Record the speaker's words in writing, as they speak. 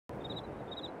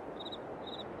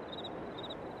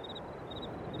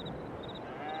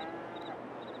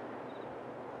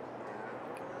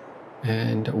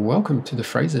And welcome to the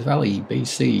Fraser Valley,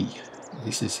 BC.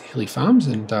 This is Hilly Farms,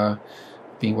 and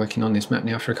been working on this map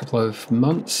now for a couple of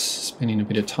months, spending a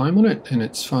bit of time on it, and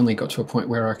it's finally got to a point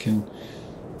where I can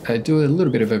do a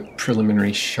little bit of a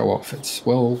preliminary show off. It's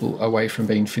well away from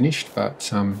being finished,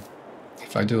 but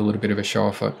if I do a little bit of a show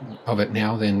off of it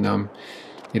now, then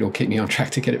it'll keep me on track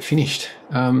to get it finished.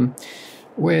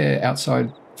 We're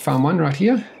outside Farm 1 right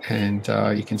here, and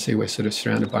you can see we're sort of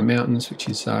surrounded by mountains, which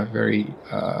is very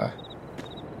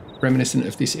reminiscent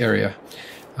of this area.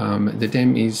 The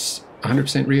dam is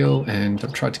 100% real, and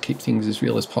I've tried to keep things as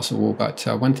real as possible, but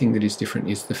one thing that is different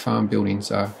is the farm buildings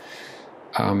are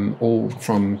all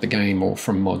from the game or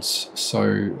from mods. So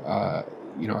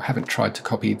you know, I haven't tried to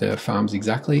copy the farms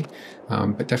exactly,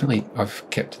 but definitely I've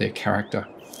kept their character.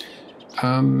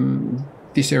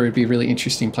 This area would be a really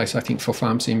interesting place, I think, for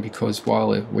farm sim, because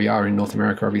while we are in North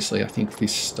America, obviously, I think the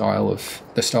style of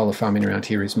farming around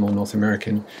here is more North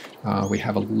American. We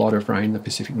have a lot of rain. The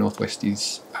Pacific Northwest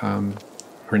is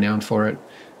renowned for it.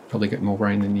 Probably get more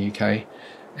rain than the UK,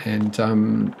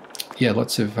 and yeah,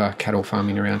 lots of cattle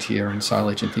farming around here and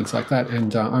silage and things like that.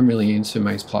 And I'm really into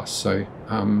maize plus, so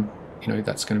you know,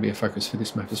 that's going to be a focus for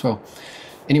this map as well.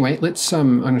 Anyway, let's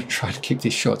I'm going to try to keep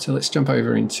this short, so let's jump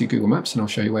over into Google Maps and I'll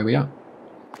show you where we are.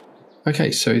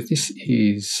 Okay, so this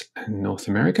is North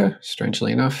America,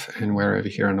 strangely enough, and we're over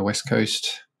here on the west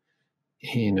coast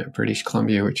in British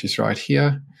Columbia, which is right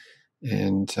here,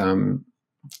 and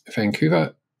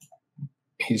Vancouver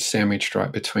is sandwiched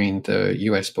right between the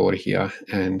US border here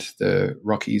and the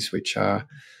Rockies, which are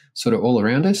sort of all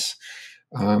around us.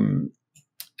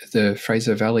 The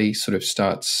Fraser Valley sort of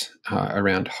starts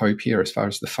around Hope here, as far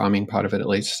as the farming part of it at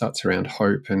least, starts around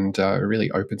Hope, and really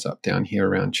opens up down here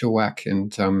around Chilliwack,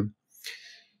 and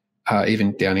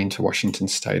even down into Washington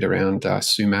State around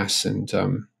Sumas, and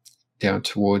down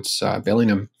towards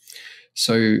Bellingham.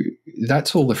 So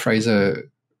that's all the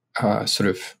Fraser sort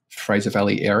of Fraser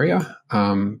Valley area,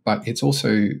 but it's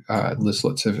also there's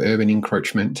lots of urban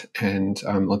encroachment and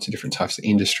lots of different types of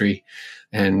industry,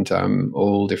 and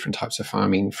all different types of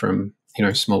farming, from, you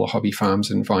know, smaller hobby farms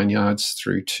and vineyards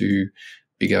through to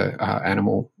bigger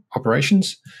animal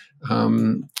operations.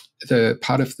 The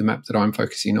part of the map that I'm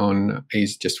focusing on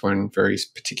is just one very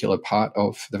particular part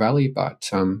of the valley,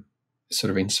 but sort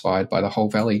of inspired by the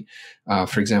whole valley.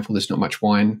 For example, there's not much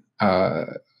winery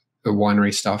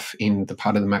stuff in the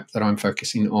part of the map that I'm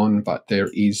focusing on, but there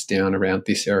is down around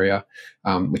this area,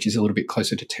 which is a little bit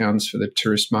closer to towns for the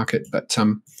tourist market. But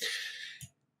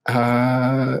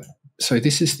so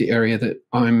this is the area that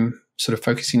I'm sort of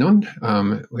focusing on.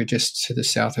 We're just to the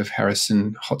south of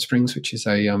Harrison Hot Springs, which is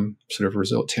a sort of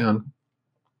resort town,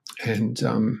 and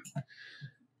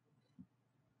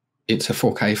it's a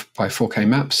 4K by 4K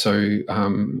map. So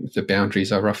the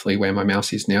boundaries are roughly where my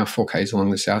mouse is now. 4K is along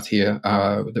the south here,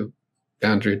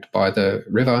 bounded by the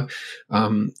river.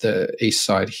 The east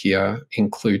side here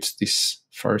includes this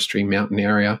forestry mountain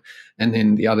area, and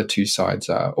then the other two sides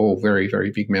are all very,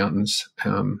 very big mountains.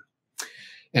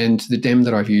 And the DEM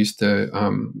that I've used, the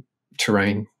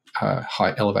terrain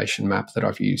height elevation map that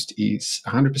I've used, is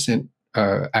 100%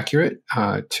 accurate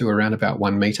to around about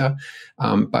 1 meter,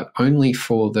 but only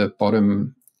for the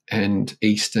bottom and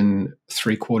eastern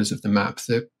 3/4 of the map.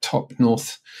 The top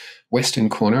northwestern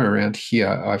corner around here,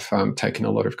 I've taken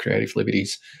a lot of creative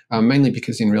liberties, mainly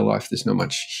because in real life there's not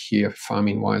much here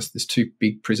farming-wise. There's two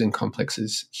big prison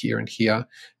complexes here and here,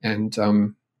 and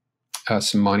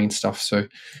some mining stuff. So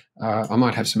I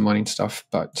might have some mining stuff,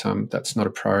 but that's not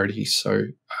a priority. So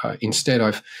instead,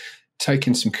 I've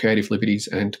taken some creative liberties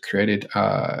and created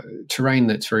terrain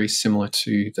that's very similar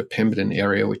to the Pemberton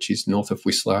area, which is north of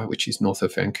Whistler, which is north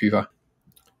of Vancouver.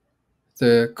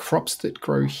 The crops that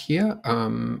grow here,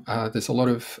 there's a lot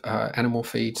of animal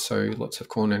feed, so lots of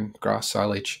corn and grass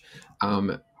silage,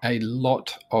 a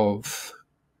lot of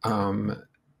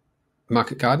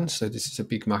market gardens. So this is a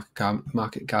big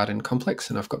market garden complex,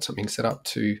 and I've got something set up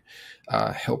to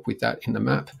help with that in the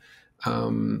map.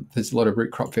 There's a lot of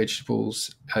root crop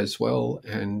vegetables as well,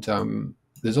 and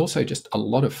there's also just a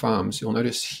lot of farms. You'll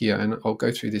notice here, and I'll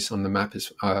go through this on the map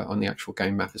on the actual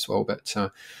game map as well, but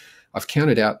I've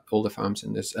counted out all the farms,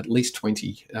 and there's at least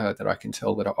 20 that I can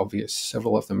tell that are obvious.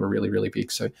 Several of them are really, really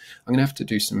big. So I'm going to have to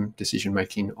do some decision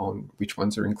making on which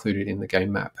ones are included in the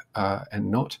game map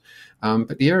and not.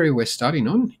 But the area we're starting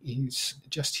on is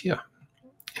just here.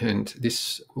 And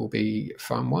this will be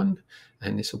Farm 1,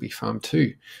 and this will be Farm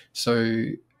 2.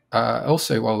 So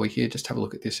also, while we're here, just have a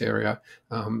look at this area.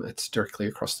 It's directly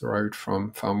across the road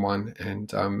from Farm 1,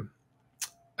 and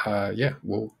yeah,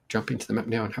 we'll jump into the map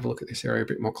now and have a look at this area a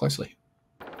bit more closely.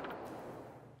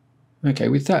 Okay,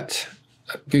 with that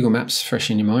Google Maps fresh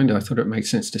in your mind, I thought it makes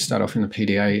sense to start off in the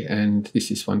PDA, and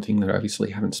this is one thing that I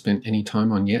obviously haven't spent any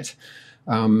time on yet.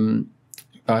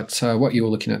 But what you were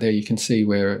looking at there, you can see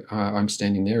where I'm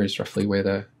standing there is roughly where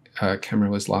the camera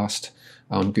was last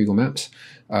on Google Maps.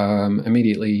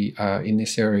 Immediately in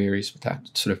this area is that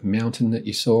sort of mountain that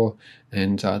you saw,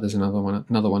 and there's another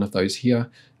one of those here.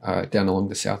 Down along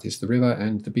the south is the river,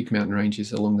 and the big mountain range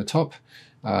is along the top.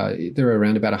 There are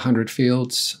around about 100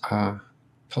 fields,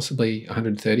 possibly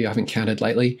 130, I haven't counted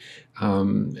lately,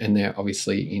 and they're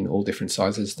obviously in all different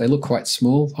sizes. They look quite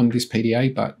small on this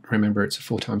PDA, but remember it's a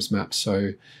 4x map,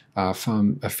 so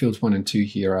fields 1 and 2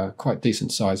 here are quite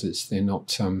decent sizes. They're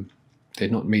not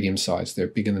medium sized, they're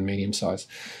bigger than medium size.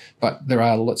 But there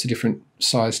are lots of different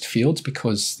sized fields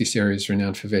because this area is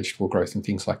renowned for vegetable growth and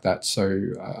things like that. So,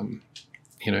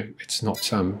 you know, it's not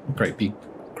great big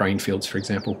grain fields, for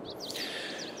example.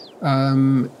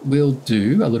 We'll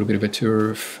do a little bit of a tour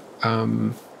of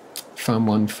Farm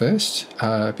 1 first.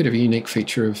 A bit of a unique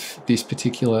feature of this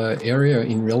particular area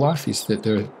in real life is that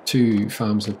the 2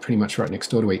 farms are pretty much right next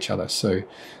door to each other. So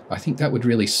I think that would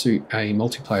really suit a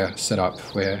multiplayer setup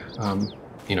where,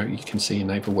 you know, you can see your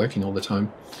neighbour working all the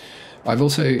time. I've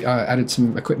also added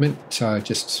some equipment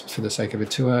just for the sake of a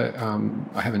tour.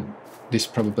 This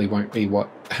probably won't be what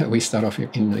we start off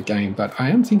in the game, but I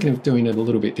am thinking of doing it a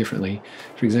little bit differently.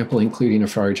 For example, including a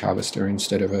forage harvester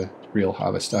instead of a real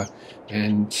harvester,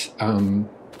 and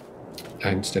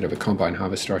instead of a combine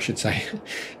harvester, I should say.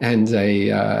 And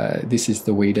this is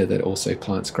the weeder that also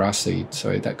plants grass seed,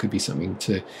 so that could be something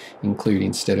to include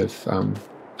instead of,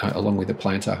 along with a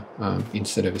planter,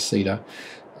 instead of a seeder.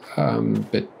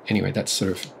 But anyway, that's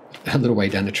sort of a little way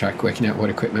down the track, working out what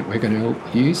equipment we're going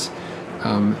to use.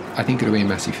 I think it'll be a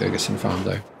Massey Ferguson farm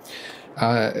though.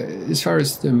 As far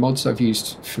as the mods I've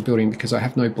used for building, because I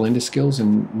have no Blender skills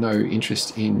and no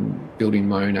interest in building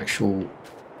my own actual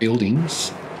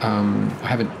buildings, I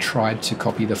haven't tried to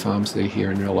copy the farms that are here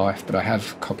in real life, but I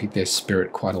have copied their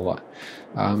spirit quite a lot.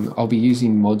 I'll be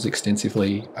using mods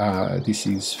extensively. This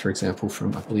is, for example,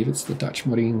 from, I believe it's the Dutch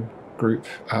modding group,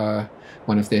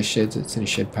 one of their sheds. It's in a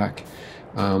shed pack.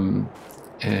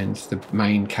 And the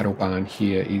main cattle barn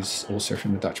here is also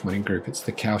from the Dutch modding group. It's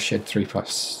the Cow Shed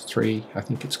 3+3, I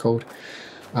think it's called.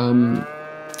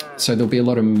 So there'll be a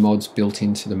lot of mods built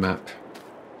into the map.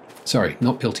 Sorry,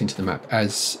 not built into the map,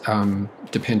 as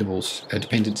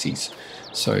dependencies.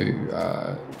 So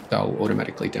they'll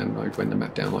automatically download when the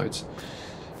map downloads.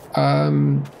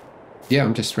 Yeah,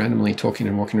 I'm just randomly talking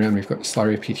and walking around. We've got the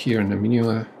slurry pit here and the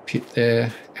manure pit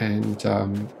there, and a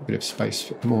bit of space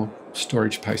for more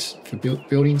storage space for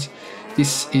buildings.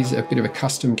 This is a bit of a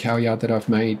custom cow yard that I've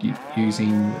made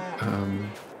using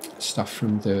stuff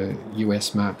from the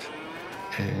US map,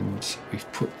 and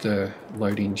we've put the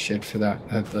loading shed for that,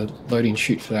 the loading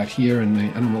chute for that here, and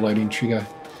the animal loading trigger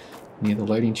near the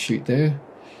loading chute there.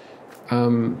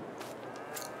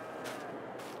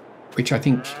 Which I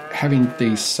think having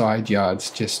these side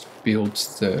yards just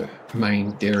builds the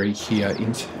main dairy here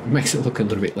into, makes it look a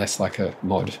little bit less like a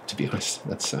mod, to be honest.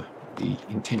 That's the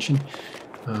intention.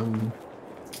 I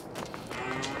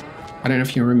don't know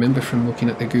if you remember from looking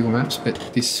at the Google Maps,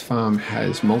 but this farm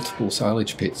has multiple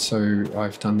silage pits, so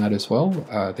I've done that as well.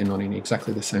 They're not in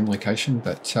exactly the same location,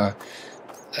 but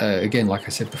again, like I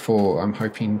said before, I'm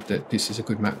hoping that this is a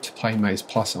good map to play Maize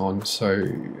Plus on, so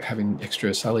having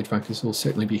extra silage bunkers will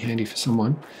certainly be handy for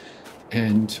someone.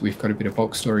 And we've got a bit of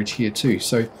bulk storage here too.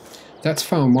 So that's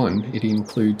Farm 1. It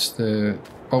includes the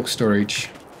bulk storage,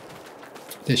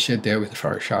 the shed there with the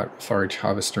forage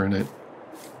harvester in it,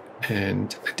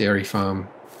 and a dairy farm,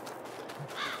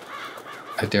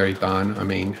 a dairy barn,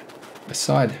 a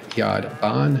side yard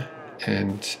barn,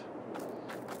 and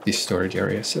this storage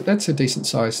area. So that's a decent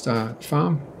sized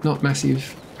farm, not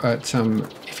massive, but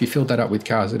if you filled that up with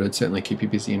cars, it would certainly keep you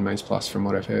busy in Maize Plus from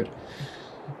what I've heard.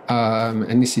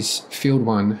 And this is field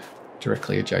 1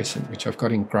 directly adjacent, which I've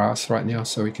got in grass right now,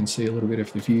 so we can see a little bit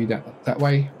of the view that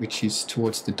way, which is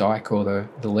towards the dike or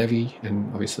the levee,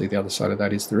 and obviously the other side of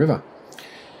that is the river.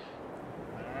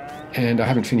 And I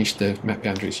haven't finished the map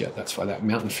boundaries yet, that's why that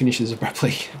mountain finishes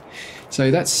abruptly.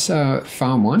 So that's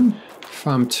Farm 1.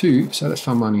 Farm 2, so that's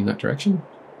Farm 1 in that direction,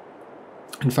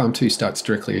 and Farm 2 starts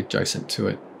directly adjacent to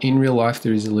it. In real life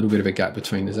there is a little bit of a gap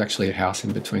between, there's actually a house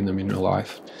in between them in real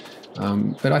life.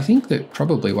 But I think that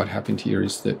probably what happened here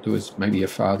is that there was maybe a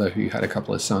father who had a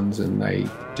couple of sons and they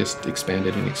just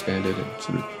expanded and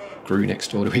sort of grew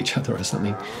next door to each other or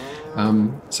something.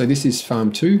 So this is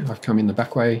Farm 2. I've come in the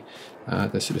back way,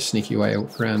 the sort of sneaky way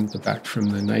around the back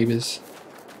from the neighbours.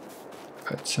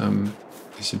 But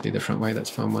this would be the front way.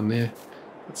 That's Farm 1 there.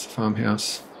 That's the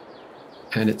farmhouse.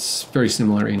 and it's very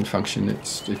similar in function.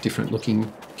 It's a different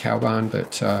looking cow barn,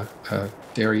 but a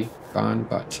dairy barn,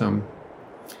 but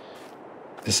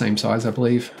the same size, I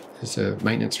believe. There's a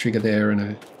maintenance trigger there and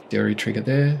a dairy trigger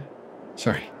there.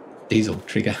 Sorry, diesel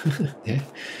trigger there.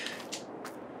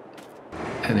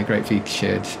 And a great big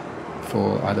shed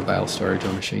for either bale storage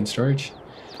or machine storage.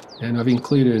 And I've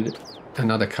included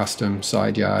another custom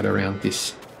side yard around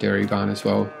this dairy barn as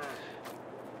well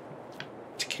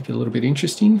to keep it a little bit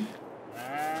interesting.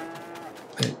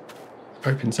 It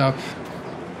opens up,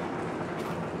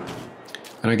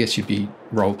 and I guess you'd be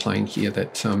role playing here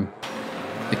that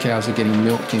the cows are getting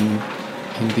milked in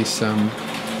this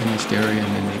dairy, and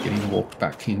then they're getting walked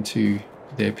back into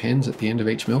their pens at the end of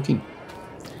each milking.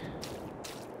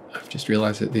 I've just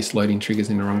realised that this loading trigger's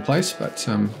in the wrong place, but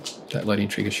that loading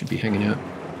trigger should be hanging out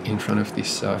in front of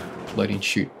this loading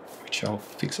chute, which I'll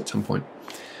fix at some point.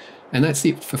 And that's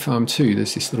it for farm 2.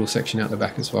 There's this little section out the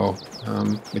back as well,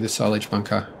 with a silage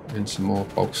bunker and some more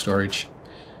bulk storage.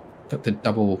 Got the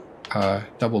double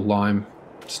lime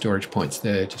storage points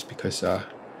there, just because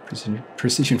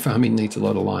precision farming needs a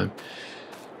lot of lime.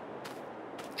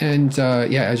 And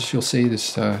yeah, as you'll see,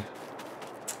 there's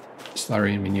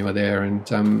slurry and manure there.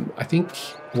 And I think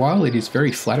while it is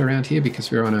very flat around here because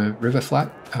we're on a river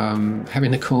flat,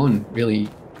 having the corn really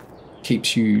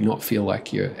keeps you not feel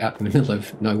like you're out in the middle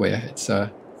of nowhere. It's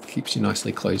keeps you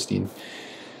nicely closed in.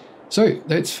 So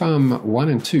that's farm 1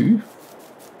 and 2.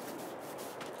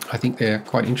 I think they're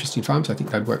quite interesting farms. I think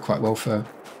they'd work quite well for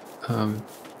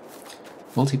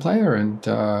multiplayer,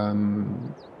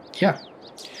 and yeah.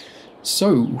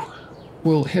 So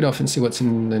we'll head off and see what's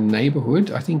in the neighborhood.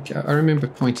 I think I remember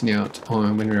pointing out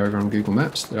when we were over on Google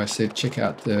Maps that I said check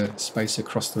out the space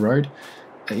across the road.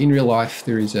 In real life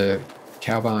there is a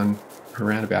cow barn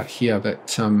around about here,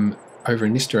 but over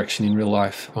in this direction in real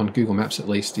life, on Google Maps at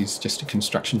least, is just a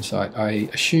construction site. I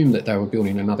assume that they were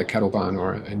building another cattle barn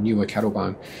or a newer cattle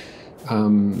barn,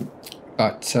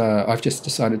 but I've just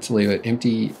decided to leave it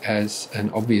empty as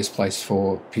an obvious place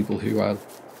for people who are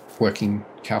working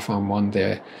cow farm 1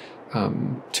 there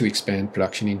to expand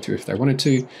production into if they wanted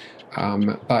to.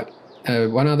 But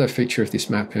one other feature of this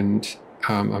map, and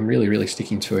I'm really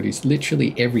sticking to it, is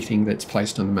literally everything that's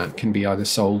placed on the map can be either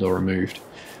sold or removed.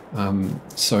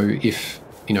 So if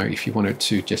you wanted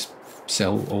to just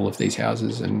sell all of these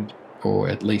houses, or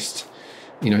at least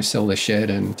sell the shed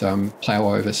and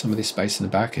plow over some of this space in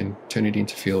the back and turn it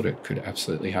into field, it could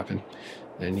absolutely happen.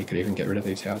 And you could even get rid of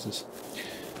these houses.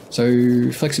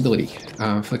 So flexibility.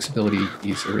 Flexibility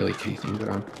is a really key thing that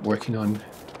I'm working on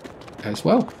as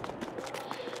well.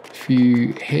 If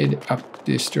you head up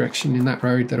this direction in that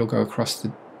road, that'll go across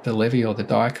the levee or the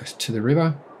dike to the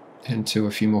river and to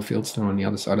a few more fields that are on the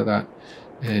other side of that.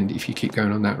 And if you keep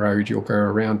going on that road, you'll go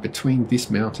around between this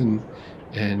mountain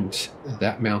and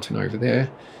that mountain over there,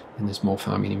 and there's more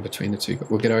farming in between the two, but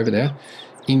we'll get over there.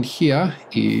 In here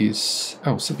is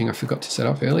something I forgot to set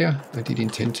up earlier. I did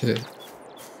intend to,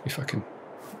 if I can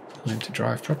learn to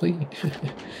drive properly,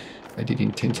 I did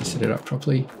intend to set it up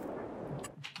properly.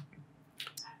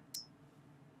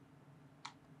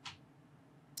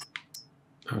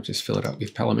 I'll just fill it up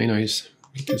with palominos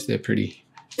because they're pretty.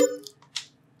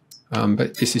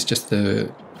 But this is just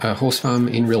the horse farm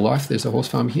in real life. There's a horse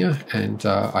farm here, and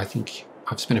I think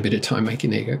I've spent a bit of time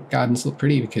making their gardens look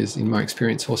pretty, because in my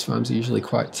experience horse farms are usually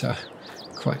quite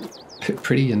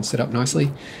pretty and set up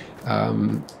nicely.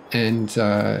 Yeah,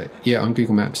 on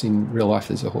Google Maps in real life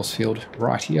there's a horse field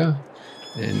right here,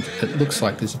 and it looks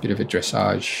like there's a bit of a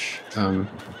dressage,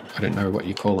 I don't know what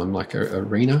you call them, like a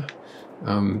arena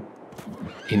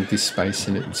in this space,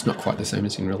 and it's not quite the same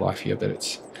as in real life here, but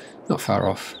it's not far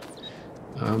off.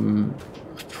 I've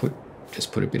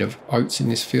just put a bit of oats in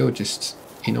this field just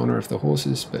in honor of the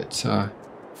horses, but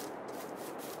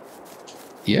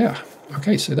yeah.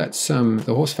 Okay, so that's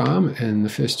the horse farm and the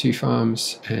first 2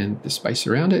 farms and the space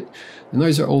around it, and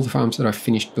those are all the farms that I've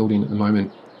finished building at the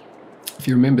moment. If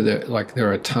you remember that, there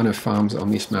are a ton of farms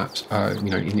on this map,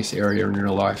 in this area in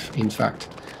real life. In fact,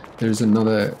 there's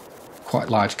another quite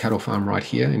large cattle farm right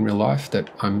here in real life that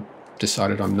I'm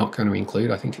decided I'm not going to include.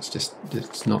 I think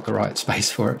it's not the right space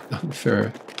for it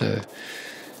for the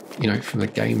from the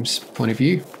game's point of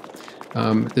view.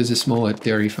 There's a smaller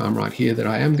dairy farm right here that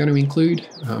I am going to include,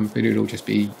 but it'll just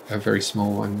be a very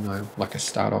small one, like a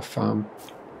start-off farm.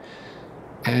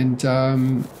 And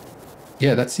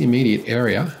yeah, that's the immediate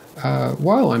area.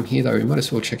 While I'm here though, we might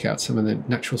as well check out some of the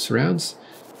natural surrounds.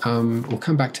 We'll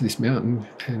come back to this mountain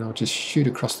and I'll just shoot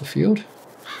across the field.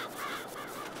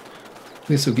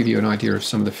 This will give you an idea of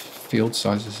some of the field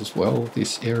sizes as well.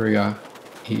 This area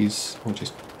is, I'll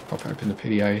just pop open the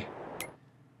PDA.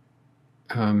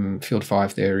 field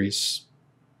 5 there is,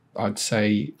 I'd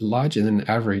say, larger than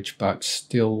average, but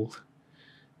still,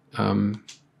 you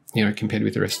know, compared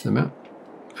with the rest of the map,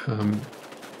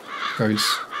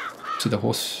 goes to the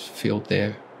horse field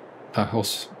there,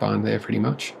 horse barn there pretty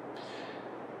much.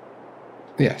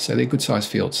 Yeah, so they're good sized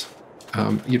fields.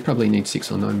 You'd probably need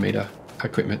 6 or 9 metre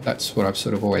equipment. That's what I've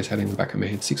sort of always had in the back of my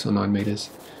head, 6 or 9 metres.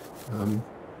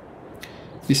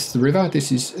 This is the river.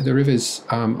 The river's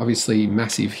obviously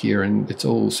massive here, and it's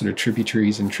all sort of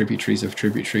tributaries and tributaries of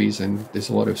tributaries, and there's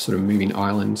a lot of sort of moving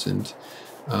islands. And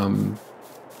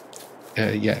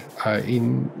at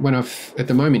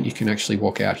the moment you can actually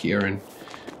walk out here, and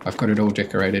I've got it all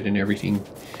decorated and everything.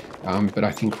 But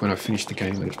I think when I finish the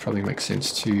game, it probably makes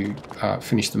sense to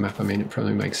finish the map. I mean, it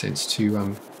probably makes sense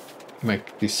to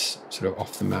make this sort of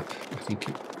off the map. I think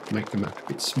it make the map a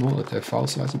bit smaller, the file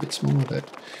size a bit smaller, but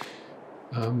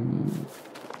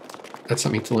that's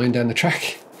something to learn down the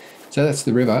track. So that's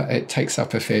the river. It takes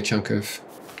up a fair chunk of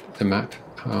the map,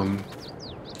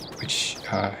 which,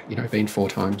 you know, being 4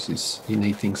 times is, you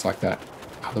need things like that.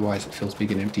 Otherwise it feels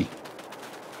big and empty.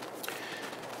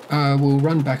 We'll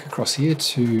run back across here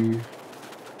to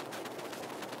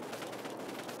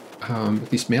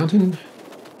this mountain.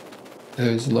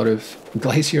 There's a lot of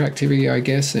glacier activity, I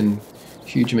guess, and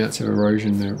huge amounts of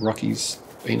erosion. The Rockies,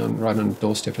 been right on the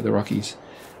doorstep of the Rockies.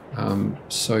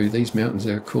 So these mountains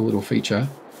are a cool little feature.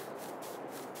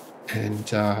 And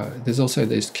there's also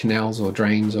these canals or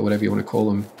drains or whatever you want to call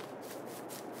them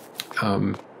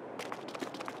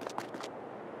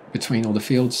between all the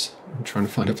fields. I'm trying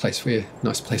to find a place where,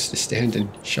 nice place to stand and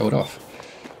show it off.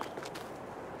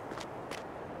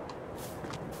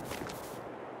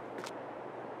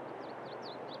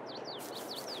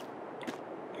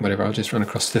 Whatever, I'll just run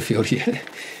across the field here.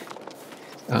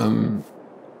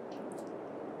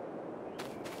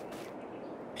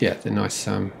 Yeah, the nice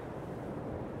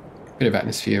bit of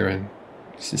atmosphere, and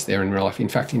this is there in real life. In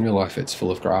fact, in real life it's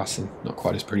full of grass and not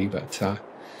quite as pretty, but there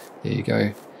you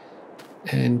go.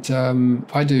 And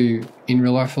I do in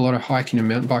real life a lot of hiking and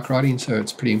mountain bike riding, so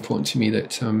it's pretty important to me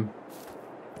that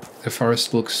the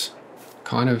forest looks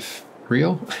kind of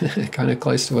real, kind of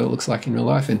close to what it looks like in real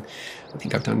life, and I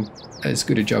think I've done as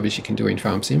good a job as you can do in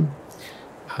Farm Sim.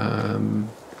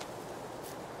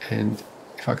 And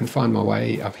if I can find my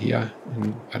way up here,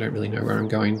 and I don't really know where I'm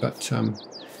going, but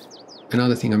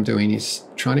another thing I'm doing is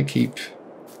trying to keep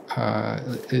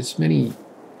as many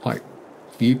like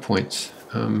viewpoints.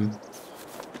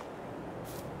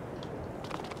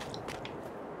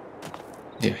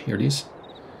 Yeah, here it is.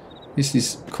 This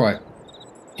is quite,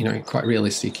 you know, quite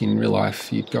realistic in real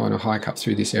life. You'd go on a hike up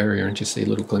through this area and just see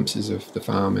little glimpses of the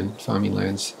farm and farming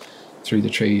lands through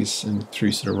the trees and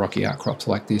through sort of rocky outcrops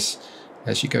like this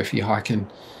as you go for your hike.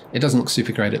 And it doesn't look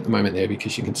super great at the moment there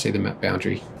because you can see the map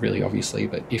boundary really obviously,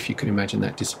 but if you could imagine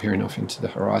that disappearing off into the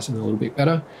horizon a little bit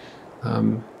better,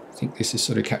 I think this is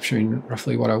sort of capturing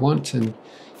roughly what I want. And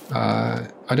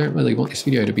I don't really want this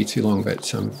video to be too long,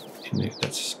 but you know,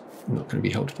 that's not going to be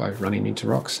helped by running into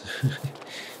rocks.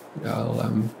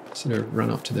 I'll sort of run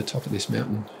up to the top of this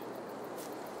mountain.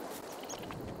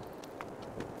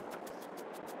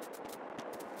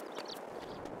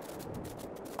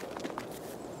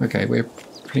 Okay, we're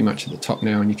pretty much at the top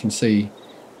now, and you can see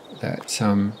that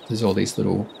there's all these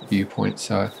little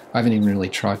viewpoints. I haven't even really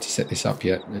tried to set this up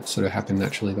yet. It sort of happened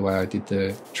naturally the way I did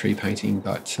the tree painting,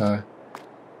 but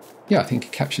yeah, I think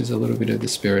it captures a little bit of the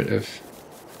spirit of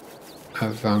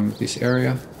this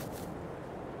area.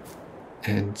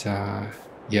 And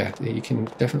yeah, you can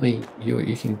definitely,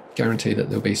 you can guarantee that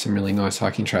there'll be some really nice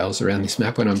hiking trails around this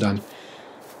map when I'm done.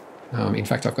 In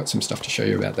fact, I've got some stuff to show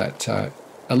you about that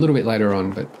a little bit later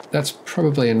on, but that's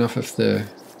probably enough of the,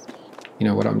 you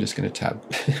know what, I'm just going to tab.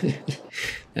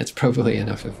 That's probably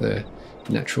enough of the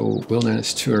natural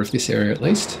wilderness tour of this area at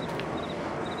least.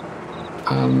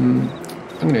 I'm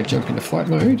going to jump into flight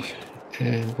mode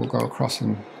and we'll go across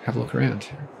and have a look around.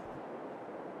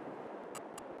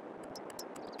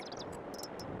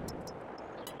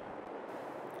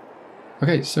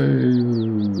 Okay, so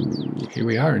here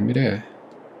we are in midair.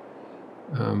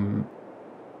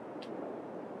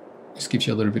 This gives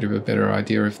you a little bit of a better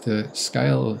idea of the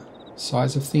scale,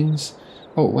 size of things.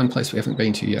 Oh, one place we haven't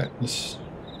been to yet. This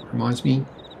reminds me.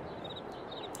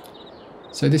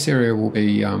 So this area will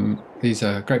be, these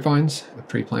are grapevines,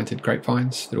 pre-planted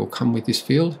grapevines that will come with this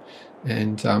field.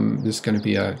 And there's going to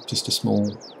be just a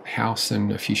small house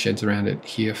and a few sheds around it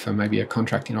here for maybe a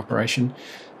contracting operation.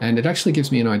 And it actually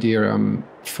gives me an idea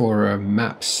for a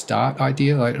map start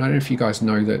idea. I don't know if you guys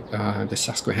know that the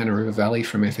Susquehanna River Valley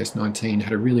from FS19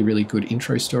 had a really, really good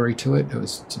intro story to it. It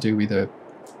was to do with a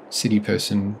city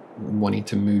person wanting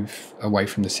to move away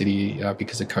from the city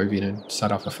because of COVID and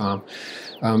start up a farm.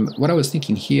 What I was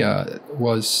thinking here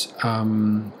was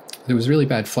there was really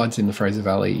bad floods in the Fraser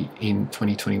Valley in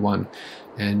 2021,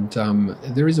 and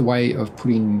there is a way of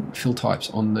putting fill types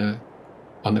on the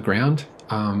ground,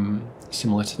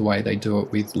 similar to the way they do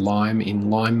it with lime in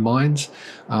lime mines.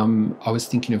 I was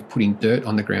thinking of putting dirt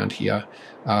on the ground here,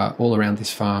 all around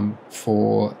this farm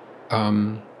for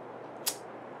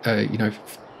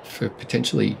for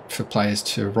potentially for players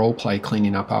to role play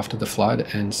cleaning up after the flood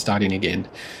and starting again.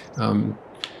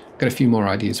 Got a few more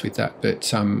ideas with that,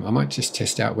 but I might just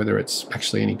test out whether it's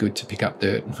actually any good to pick up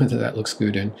dirt and whether that looks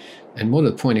good, and more to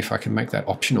the point, if I can make that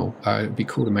optional. It'd be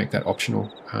cool to make that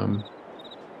optional, an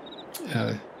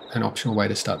optional way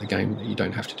to start the game that you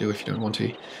don't have to do if you don't want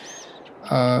to.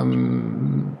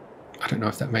 I don't know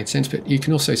if that made sense, but you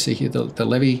can also see here the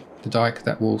levee, the dike,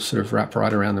 that will sort of wrap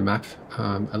right around the map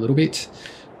a little bit.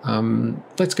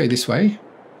 Let's go this way.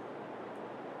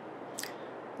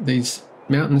 These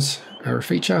mountains are a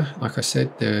feature. Like I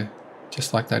said, they're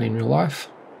just like that in real life.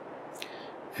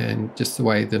 And just the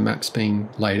way the map's been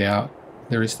laid out,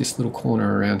 there is this little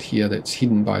corner around here that's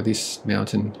hidden by this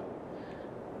mountain,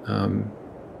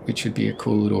 which would be a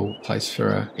cool little place for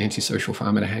an antisocial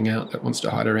farmer to hang out that wants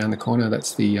to hide around the corner.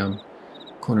 That's the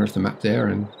corner of the map there,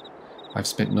 and I've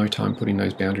spent no time putting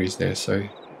those boundaries there, so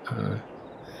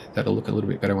that'll look a little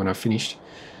bit better when I've finished.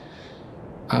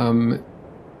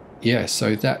 Yeah,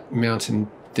 so that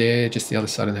mountain there, just the other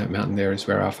side of that mountain there, is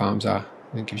where our farms are.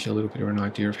 It gives you a little bit of an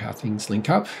idea of how things link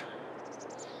up.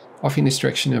 Off in this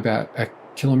direction, about a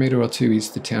kilometre or two, is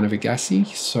the town of Agassi.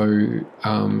 So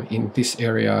in this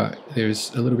area,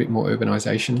 there's a little bit more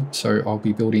urbanisation. So I'll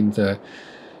be building the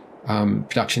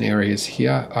production areas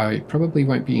here. I probably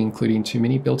won't be including too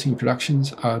many built-in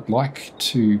productions. I'd like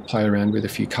to play around with a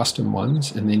few custom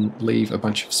ones and then leave a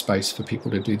bunch of space for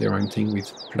people to do their own thing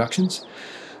with productions.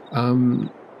 I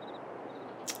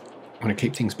want to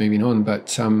keep things moving on,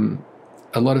 but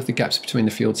a lot of the gaps between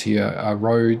the fields here are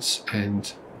roads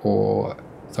or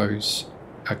those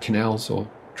canals or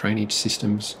drainage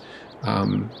systems,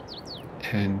 yeah,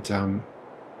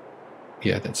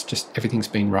 that's just, everything's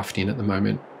been roughed in at the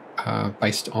moment,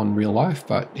 based on real life,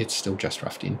 but it's still just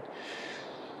roughed in.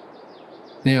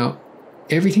 Now,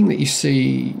 everything that you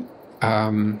see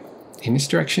in this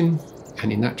direction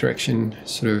and in that direction,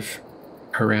 sort of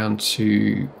around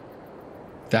to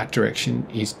that direction,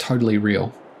 is totally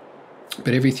real.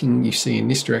 But everything you see in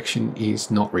this direction is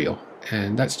not real.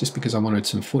 And that's just because I wanted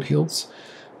some foothills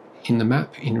in the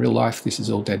map. In real life, this is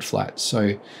all dead flat.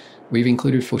 So we've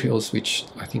included foothills, which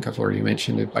I think I've already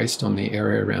mentioned, are based on the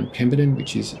area around Pemberton,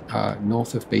 which is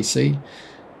north of BC.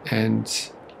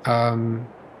 And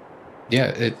yeah,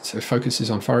 it focuses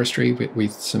on forestry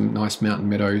with some nice mountain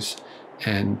meadows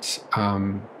and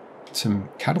some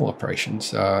cattle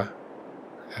operations, that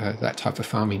type of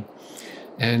farming.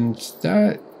 And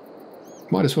that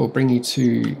might as well bring us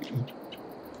to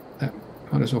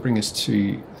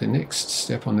the next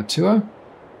step on the tour.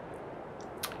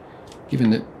 Given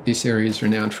that this area is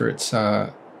renowned for its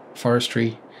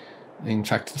forestry, in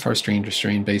fact, the forestry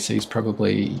industry in BC is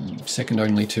probably second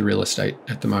only to real estate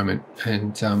at the moment.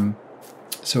 And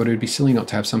so it would be silly not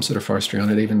to have some sort of forestry on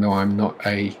it, even though I'm not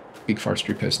a big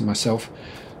forestry person myself.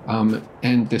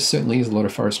 And there certainly is a lot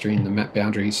of forestry in the map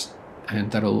boundaries,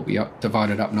 and that'll be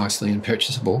divided up nicely and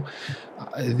purchasable.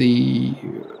 What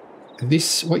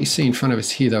you see in front of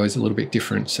us here, though, is a little bit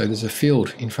different. So there's a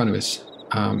field in front of us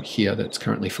here that's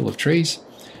currently full of trees,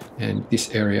 and this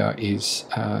area is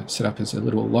set up as a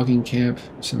little logging camp,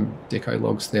 some deco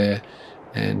logs there,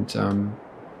 and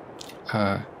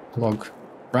log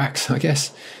racks, I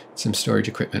guess, some storage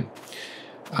equipment.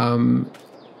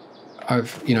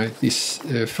 This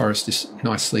forest is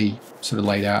nicely sort of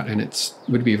laid out, and it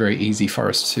would be a very easy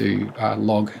forest to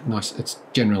log. Nice, it's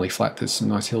generally flat. There's some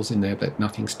nice hills in there, but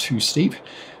nothing's too steep.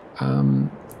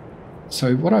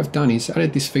 So what I've done is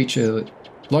added this feature that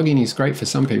logging is great for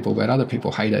some people, but other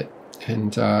people hate it.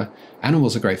 And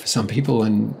animals are great for some people,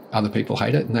 and other people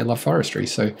hate it, and they love forestry.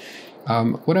 So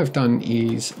what I've done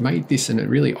is made this in a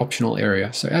really optional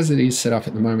area. So as it is set up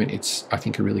at the moment, it's, I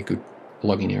think, a really good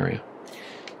logging area.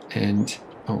 And,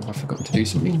 oh, I've forgotten to do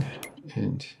something,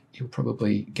 and you'll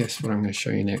probably guess what I'm going to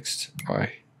show you next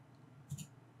by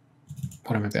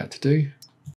what I'm about to do.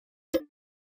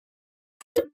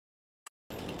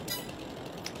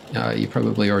 You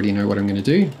probably already know what I'm going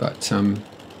to do, but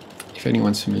if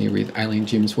anyone's familiar with Alien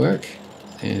Jim's work,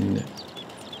 then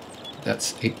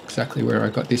that's exactly where I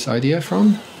got this idea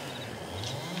from.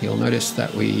 You'll notice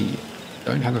that we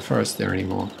don't have a forest there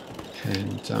anymore,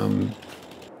 and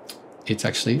it's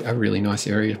actually a really nice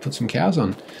area to put some cows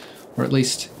on. Or at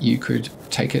least you could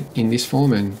take it in this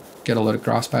form and get a lot of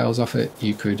grass bales off it.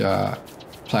 You could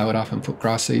plow it up and put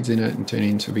grass seeds in it and turn it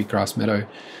into a big grass meadow.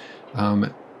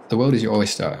 The world is your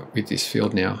oyster with this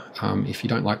field now. If you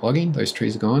don't like logging, those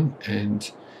trees are gone.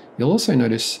 And you'll also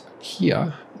notice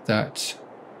here that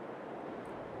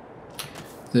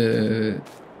the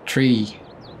tree,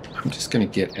 I'm just going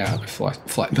to get out of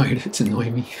flight mode, it's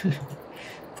annoying me.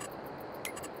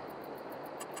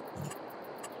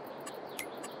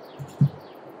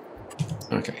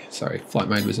 Okay, sorry, flight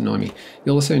mode was annoying me.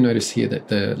 You'll also notice here that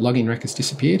the logging rack has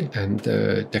disappeared and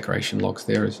the decoration logs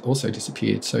there has also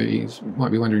disappeared. So you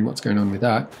might be wondering what's going on with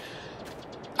that.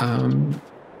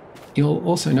 You'll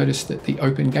also notice that the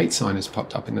open gate sign has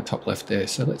popped up in the top left there.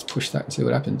 So let's push that and see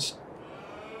what happens.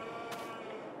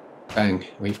 Bang,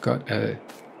 we've got a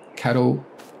cattle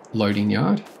loading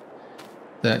yard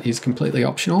that is completely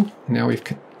optional. Now we've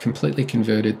completely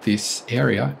converted this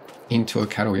area into a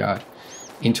cattle yard,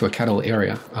 into a cattle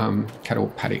area, cattle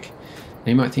paddock. And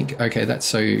you might think, okay,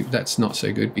 that's not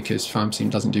so good because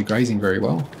FarmSim doesn't do grazing very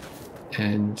well.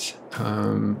 And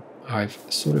I've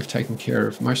sort of taken care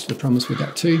of most of the problems with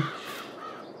that too.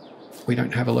 We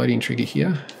don't have a loading trigger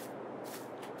here,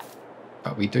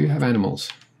 but we do have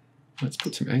animals. Let's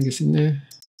put some Angus in there.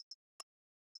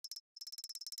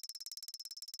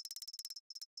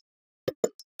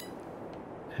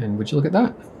 And would you look at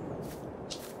that?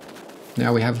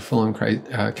 Now we have a full-on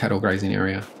cattle grazing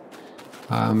area.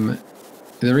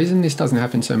 The reason this doesn't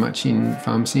happen so much in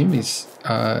FarmSim is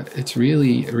it's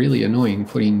really annoying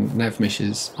putting nav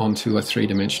meshes onto a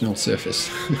three-dimensional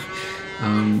surface.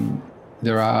 In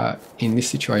this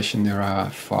situation, there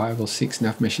are 5 or 6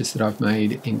 nav meshes that I've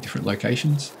made in different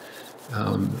locations.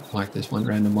 Like there's one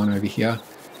random one over here,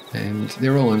 and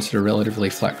they're all on sort of relatively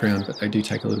flat ground, but they do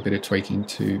take a little bit of tweaking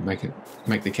to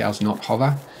make the cows not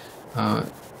hover.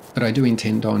 But I do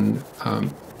intend on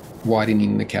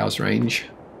widening the cows' range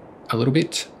a little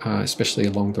bit, especially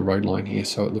along the road line here,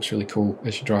 so it looks really cool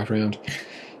as you drive around.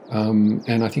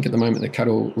 And I think at the moment the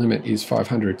cattle limit is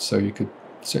 500, so you could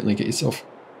certainly get yourself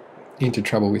into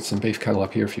trouble with some beef cattle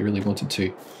up here if you really wanted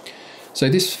to. So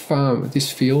this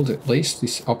field, at least,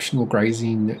 this optional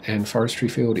grazing and forestry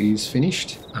field is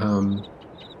finished.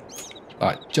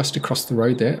 But just across the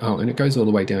road there, oh, and it goes all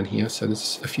the way down here, so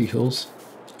there's a few hills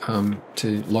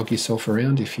to log yourself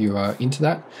around if you are into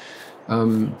that.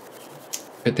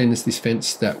 But then there's this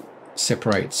fence that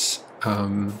separates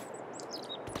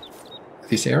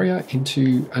this area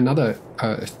into another,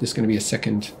 there's going to be a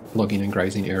second logging and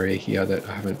grazing area here that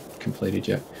I haven't completed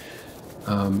yet.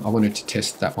 I wanted to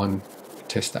test that one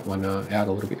out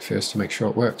a little bit first to make sure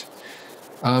it worked.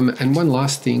 And one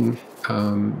last thing,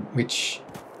 which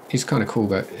is kind of cool,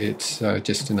 but it's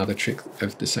just another trick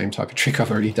of the same type of trick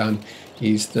I've already done,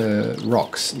 is the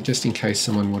rocks. Just in case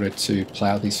someone wanted to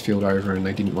plow this field over and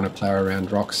they didn't want to plow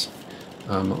around rocks,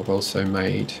 I've also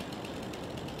made,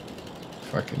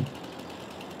 if I can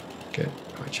get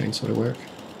my chainsaw to work.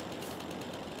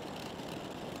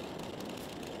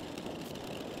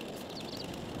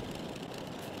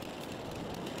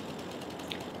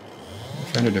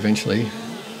 I found it eventually.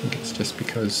 I think it's just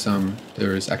because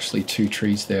there is actually 2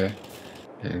 trees there,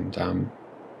 and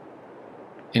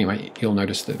anyway, you'll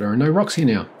notice that there are no rocks here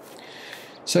now.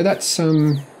 So that's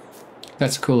a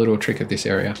cool little trick of this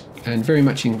area, and very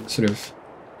much in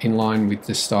line with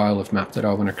the style of map that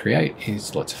I want to create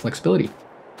is lots of flexibility.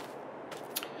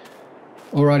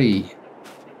 Alrighty,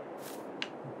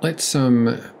 let's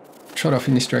trot off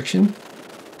in this direction.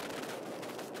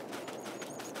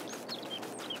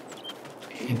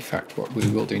 In fact, what we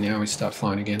will do now is start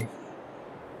flying again.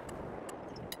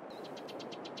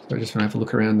 So I just want to have a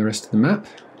look around the rest of the map.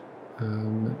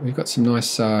 We've got some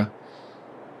nice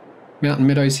mountain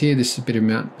meadows here. This is a bit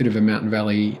of a mountain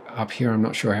valley up here. I'm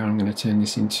not sure how I'm going to turn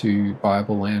this into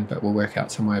viable land, but we'll work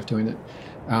out some way of doing it.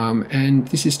 And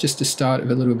this is just the start of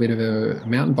a little bit of a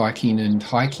mountain biking and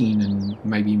hiking and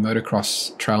maybe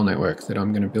motocross trail network that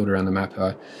I'm going to build around the map.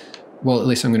 Well, at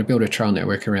least I'm going to build a trail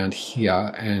network around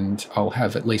here, and I'll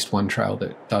have at least one trail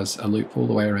that does a loop all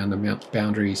the way around the mount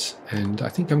boundaries. And I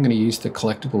think I'm going to use the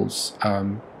collectibles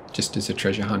just as a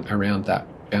treasure hunt around that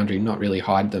boundary, not really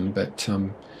hide them, but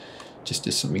just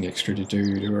as something extra to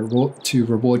do to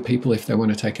reward people if they want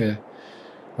to take a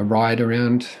ride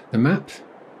around the map.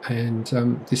 And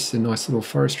this is a nice little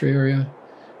forestry area.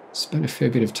 Spent a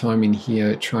fair bit of time in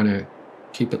here trying to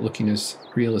keep it looking as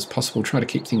real as possible, try to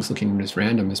keep things looking as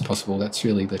random as possible. That's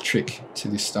really the trick to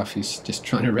this stuff, is just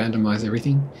trying to randomize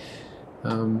everything.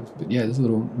 But yeah, there's a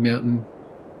little mountain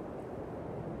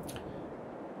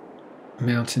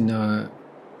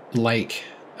lake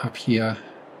up here.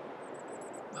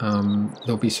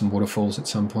 There'll be some waterfalls at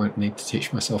some point. I need to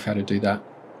teach myself how to do that.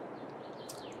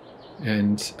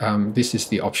 And this is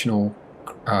the optional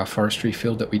forestry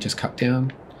field that we just cut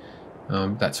down.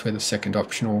 That's where the second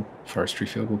optional forestry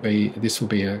field will be. This will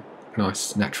be a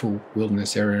nice natural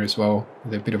wilderness area as well,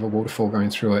 with a bit of a waterfall going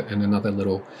through it and another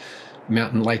little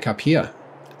mountain lake up here.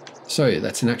 So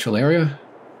that's a natural area.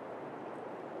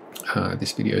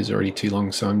 This video is already too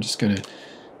long, so I'm just going to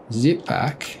zip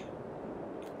back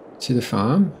to the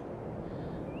farm.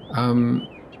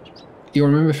 You'll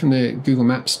remember from the Google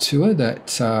Maps tour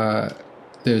that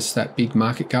there's that big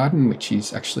market garden, which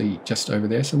is actually just over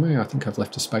there somewhere. I think I've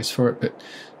left a space for it, but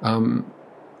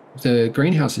the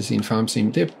greenhouses in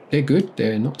FarmSim, they're good.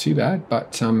 They're not too bad,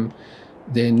 but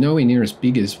they're nowhere near as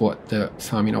big as what the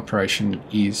farming operation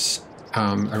is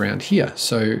around here.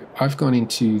 So I've gone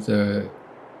into the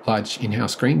large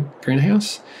in-house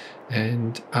greenhouse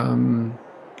and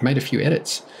made a few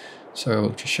edits. So I'll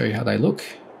just show you how they look.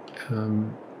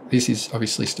 This is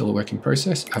obviously still a work in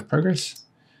progress.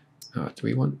 Do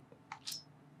we want?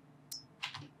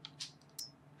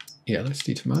 Yeah, let's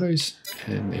do tomatoes,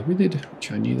 and they're withered,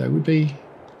 which I knew they would be.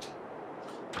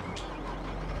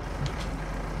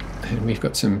 And we've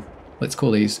got some, let's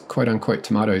call these quote unquote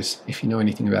tomatoes. If you know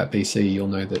anything about BC, you'll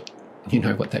know that you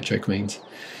know what that joke means.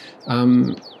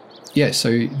 Yeah,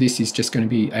 so this is just going to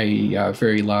be a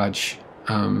very large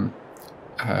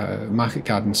market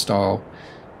garden style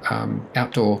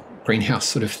outdoor greenhouse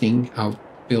sort of thing. I'll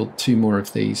build 2 more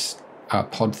of these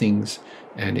pod things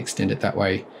and extend it that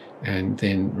way, and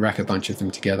then rack a bunch of them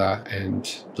together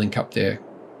and link up their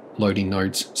loading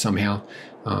nodes somehow.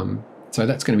 So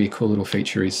that's going to be a cool little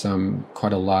feature, is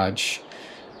quite a large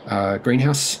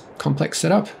greenhouse complex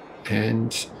setup.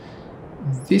 And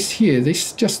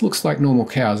this just looks like normal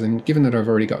cows, and given that I've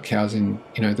already got cows in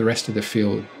the rest of the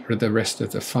field or the rest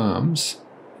of the farms,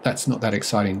 that's not that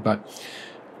exciting. But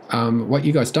what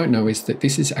you guys don't know is that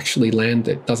this is actually land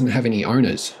that doesn't have any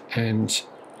owners, and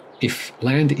if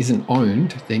land isn't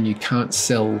owned, then you can't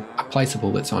sell a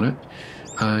placeable that's on it.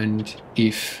 And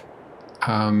if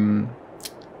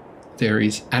there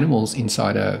is animals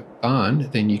inside a barn,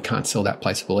 then you can't sell that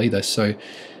placeable either. So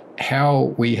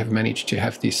how we have managed to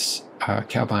have this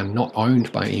cow barn not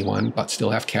owned by anyone but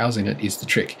still have cows in it is the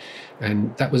trick.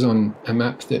 And that was on a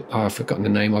map that I've forgotten the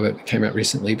name of. It came out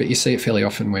recently, but you see it fairly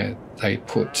often where they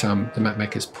put the map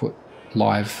makers put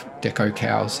live deco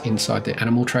cows inside their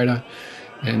animal trader,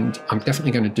 and I'm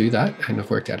definitely going to do that, and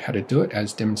I've worked out how to do it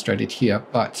as demonstrated here.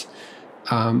 But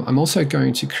I'm also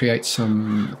going to create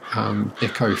some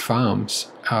deco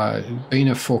farms. Being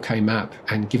a 4K map,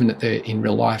 and given that there in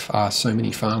real life are so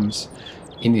many farms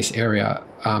in this area,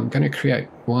 I'm going to create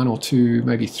 1 or 2,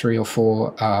 maybe 3 or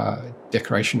 4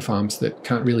 decoration farms that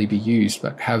can't really be used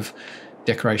but have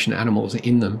decoration animals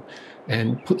in them,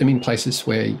 and put them in places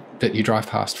that you drive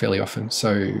past fairly often.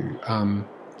 So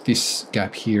this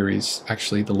gap here is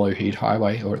actually the low heat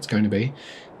highway, or it's going to be,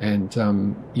 and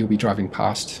you'll be driving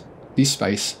past this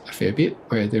space a fair bit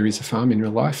where there is a farm in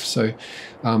real life. So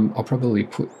I'll probably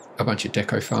put a bunch of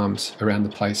deco farms around the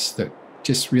place that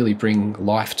just really bring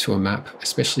life to a map,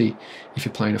 especially if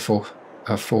you're playing a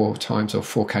 4 times or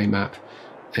 4K map,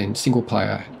 and single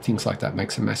player, things like that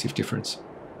makes a massive difference.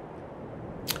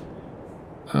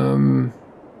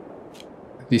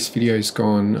 This video's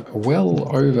gone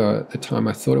well over the time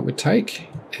I thought it would take,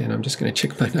 and I'm just going to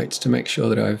check my notes to make sure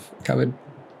that I've covered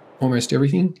almost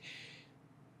everything.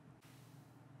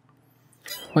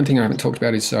 One thing I haven't talked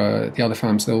about is the other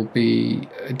farms. There'll be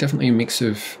definitely a mix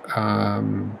of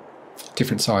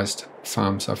different sized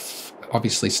farms. I've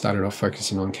obviously started off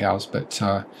focusing on cows, but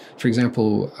for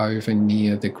example, over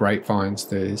near the grapevines,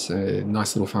 there's a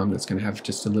nice little farm that's going to have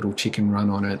just a little chicken run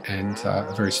on it, and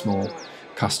a very small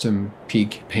custom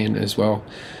pig pen as well.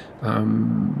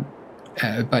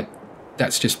 But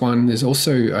that's just one. There's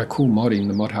also a cool mod in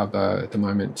the mod hub at the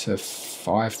moment, a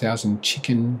 5,000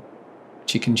 chicken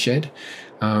shed.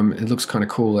 It looks kind of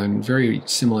cool and very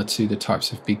similar to the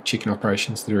types of big chicken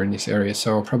operations that are in this area.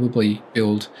 So I'll probably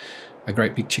build a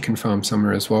great big chicken farm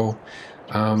somewhere as well.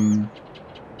 Yeah,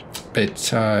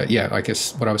 I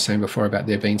guess what I was saying before about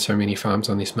there being so many farms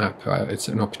on this map, it's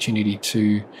an opportunity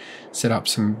to set up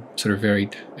some sort of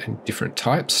varied and different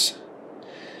types.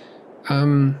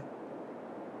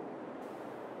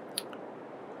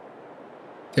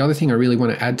 The other thing I really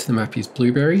want to add to the map is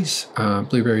blueberries.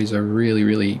 Blueberries are a really,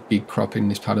 really big crop in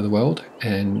this part of the world,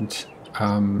 and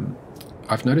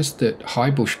I've noticed that high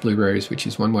bush blueberries, which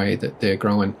is one way that they're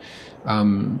growing,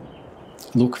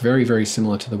 look very, very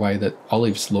similar to the way that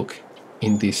olives look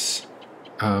in this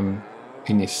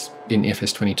in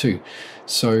FS22.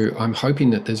 So I'm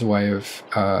hoping that there's a way of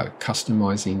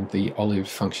customizing the olive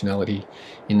functionality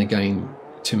in the game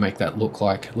to make that look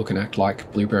and act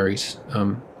like blueberries.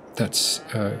 That's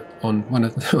on one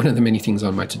of the many things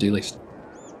on my to-do list.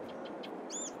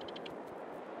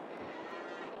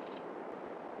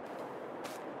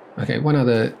 Okay, one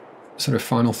other sort of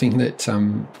final thing that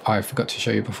I forgot to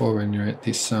show you before when you're at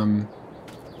this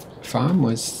farm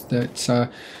was that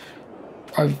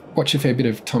I've watched a fair bit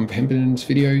of Tom Pemberton's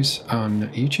videos on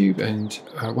YouTube, and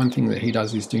one thing that he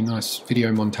does is do nice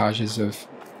video montages of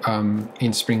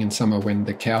in spring and summer when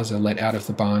the cows are let out of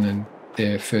the barn and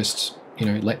they're first,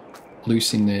 let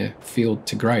loose in their field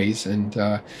to graze, and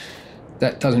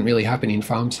that doesn't really happen in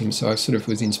farm sim, so I sort of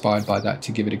was inspired by that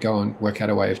to give it a go and work out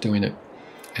a way of doing it.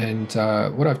 And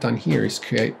what I've done here is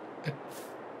create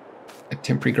a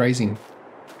temporary grazing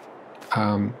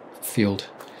field.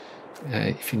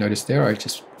 If you notice there, I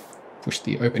just pushed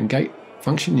the open gate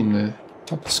function in the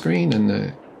top of the screen,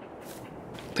 and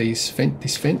this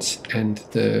fence and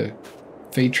the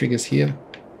feed triggers here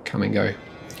come and go.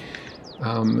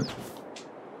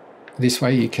 This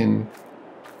way you can,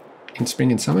 in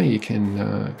spring and summer, you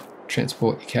can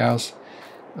transport your cows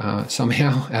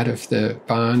somehow out of the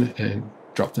barn and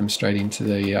drop them straight into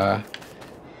the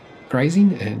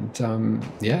grazing, and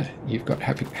yeah, you've got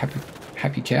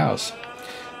happy cows.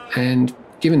 And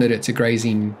given that it's a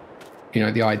grazing,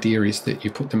 the idea is that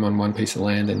you put them on one piece of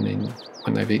land, and then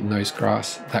when they've eaten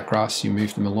that grass, you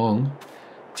move them along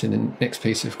to the next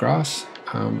piece of grass.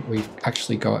 We've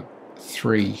actually got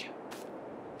 3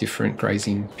 different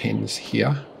grazing pens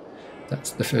here.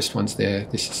 That's the first one's there.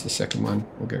 This is the second one.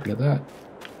 We'll get rid of that.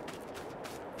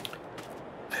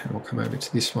 And we'll come over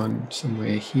to this one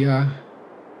somewhere here.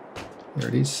 There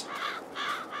it is.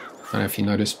 I don't know if you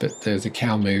noticed, but there's a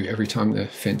cow moo. Every time the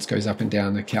fence goes up and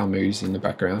down, the cow moos in the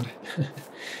background.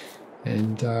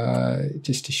 And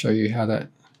just to show you how that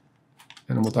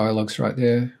animal dialogue's right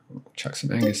there, we'll chuck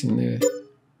some Angus in there.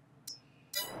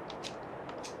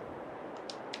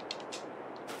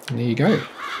 And there you go.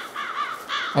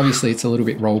 Obviously, it's a little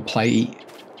bit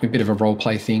a bit of a role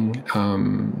play thing.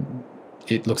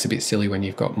 It looks a bit silly when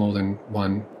you've got more than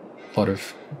one lot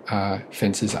of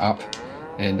fences up.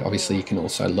 And obviously you can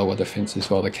also lower the fences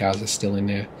while the cows are still in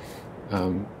there.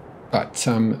 But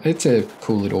it's a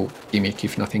cool little gimmick,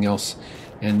 if nothing else.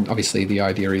 And obviously the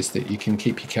idea is that you can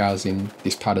keep your cows in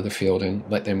this part of the field and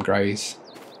let them graze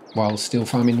while still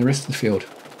farming the rest of the field.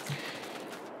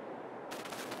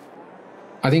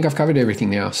 I think I've covered everything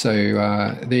now, so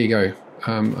there you go.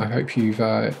 I hope you've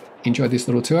enjoyed this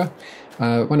little tour.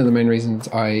 One of the main reasons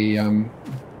I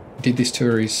did this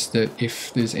tour is that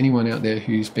if there's anyone out there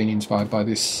who's been inspired by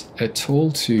this at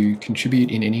all to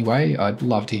contribute in any way, I'd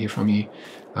love to hear from you.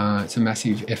 It's a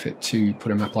massive effort to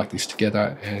put a map like this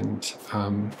together, and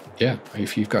yeah,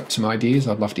 if you've got some ideas,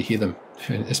 I'd love to hear them,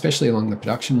 and especially along the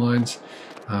production lines.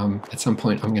 At some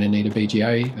point I'm going to need a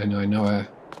BGA, and I know a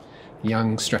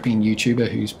young strapping YouTuber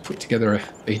who's put together a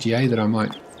BGA that I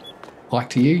might like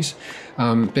to use,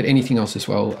 but anything else as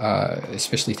well,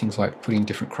 especially things like putting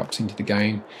different crops into the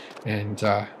game and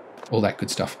all that good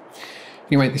stuff.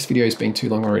 Anyway, this video has been too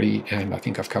long already, and I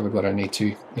think I've covered what I need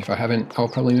to. If I haven't, I'll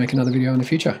probably make another video in the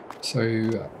future.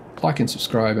 So like and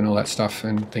subscribe and all that stuff,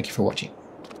 and thank you for watching.